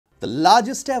The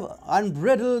largest ever,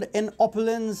 unbridled in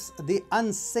opulence, the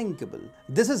unsinkable.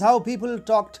 This is how people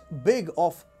talked big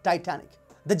of Titanic,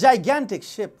 the gigantic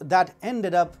ship that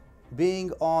ended up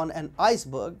being on an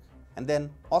iceberg and then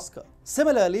Oscar.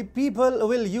 Similarly, people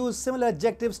will use similar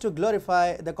adjectives to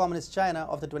glorify the communist China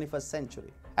of the 21st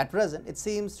century. At present, it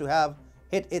seems to have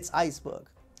hit its iceberg,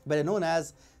 better known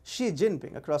as Xi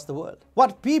Jinping across the world.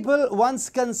 What people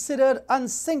once considered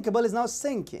unsinkable is now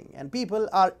sinking, and people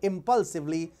are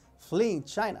impulsively fleeing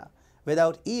China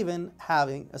without even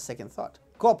having a second thought.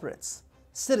 Corporates,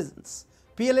 citizens,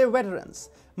 PLA veterans,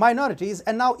 minorities,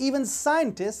 and now even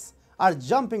scientists are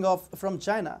jumping off from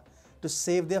China to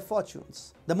save their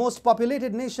fortunes. The most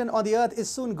populated nation on the earth is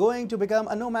soon going to become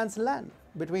a no man's land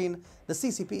between the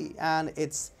CCP and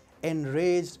its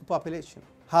enraged population.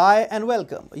 Hi and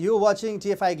welcome. You're watching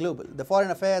TFI Global, the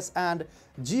foreign affairs and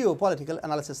geopolitical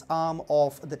analysis arm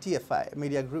of the TFI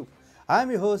Media Group. I'm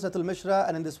your host Atul Mishra,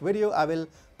 and in this video I will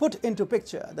put into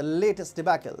picture the latest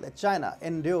debacle that China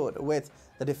endured with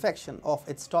the defection of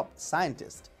its top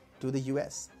scientist to the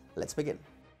US. Let's begin.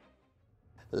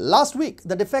 Last week,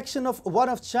 the defection of one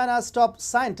of China's top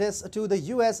scientists to the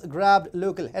US grabbed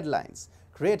local headlines,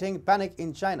 creating panic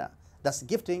in China, thus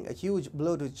gifting a huge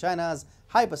blow to China's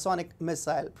hypersonic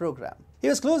missile program. He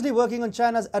was closely working on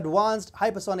China's advanced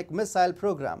hypersonic missile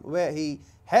program, where he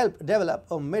helped develop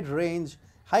a mid-range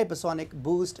hypersonic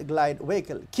boost glide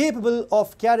vehicle capable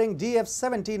of carrying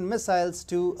DF-17 missiles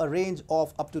to a range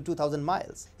of up to 2,000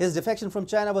 miles. His defection from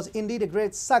China was indeed a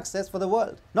great success for the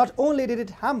world. Not only did it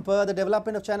hamper the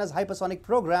development of China's hypersonic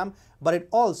program, but it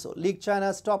also leaked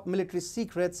China's top military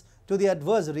secrets to the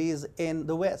adversaries in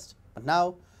the West. But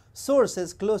now,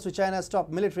 sources close to China's top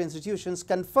military institutions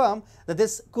confirm that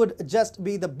this could just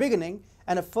be the beginning,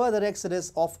 and a further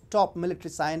exodus of top military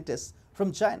scientists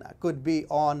from China could be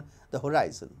on the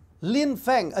horizon. Lin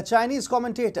Feng, a Chinese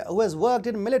commentator who has worked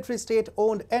in military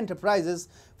state-owned enterprises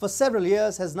for several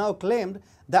years, has now claimed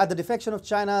that the defection of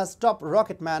China's top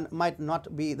rocketman might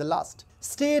not be the last.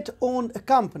 State-owned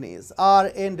companies are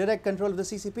in direct control of the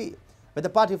CCP, where the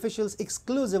party officials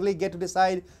exclusively get to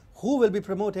decide who will be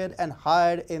promoted and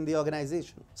hired in the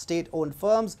organization. State-owned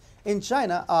firms in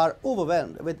China are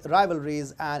overwhelmed with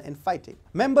rivalries and infighting.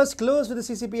 Members close to the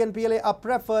CCP and PLA are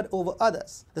preferred over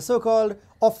others. The so-called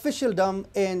officialdom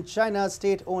in China's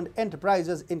state-owned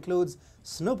enterprises includes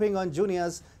snooping on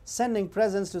juniors, sending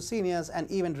presents to seniors, and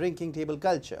even drinking table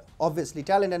culture. Obviously,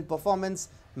 talent and performance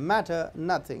matter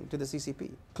nothing to the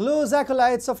CCP. Close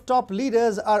acolytes of top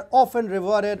leaders are often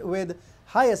rewarded with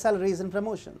higher salaries and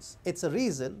promotions. It's a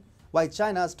reason why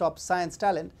China's top science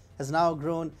talent has now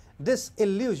grown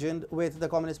disillusioned with the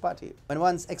Communist Party. When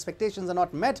one's expectations are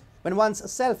not met, when one's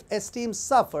self-esteem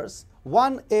suffers,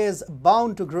 one is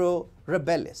bound to grow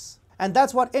rebellious. And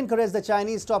that's what encouraged the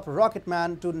Chinese top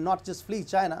rocketman to not just flee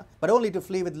China, but only to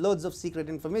flee with loads of secret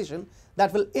information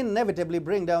that will inevitably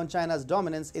bring down China's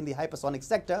dominance in the hypersonic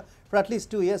sector for at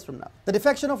least 2 years from now. The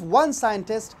defection of one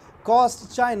scientist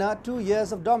cost China 2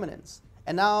 years of dominance.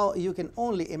 And now you can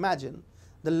only imagine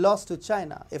the loss to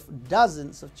China if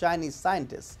dozens of Chinese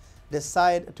scientists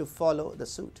decide to follow the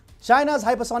suit. China's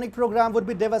hypersonic program would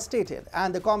be devastated,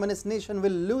 and the communist nation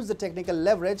will lose the technical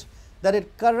leverage that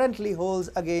it currently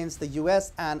holds against the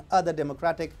US and other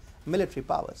democratic military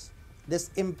powers.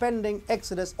 This impending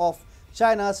exodus of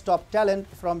China's top talent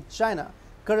from China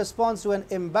corresponds to an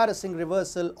embarrassing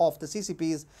reversal of the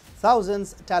CCP's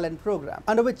thousands talent program,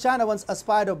 under which China once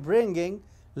aspired of bringing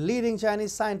leading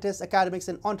Chinese scientists, academics,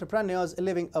 and entrepreneurs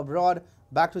living abroad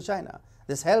back to China.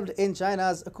 This helped in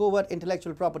China's covert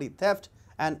intellectual property theft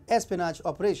and espionage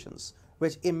operations,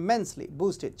 which immensely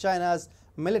boosted China's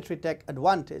military tech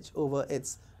advantage over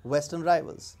its Western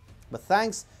rivals. But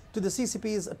thanks to the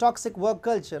CCP's toxic work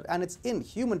culture and its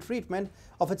inhuman treatment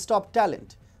of its top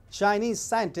talent, Chinese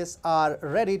scientists are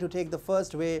ready to take the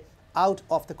first way out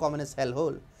of the communist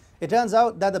hellhole. It turns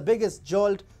out that the biggest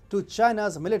jolt to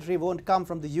China's military won't come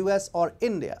from the US or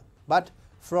India, but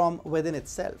from within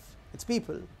itself, its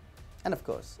people, and of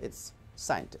course, its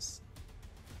scientists.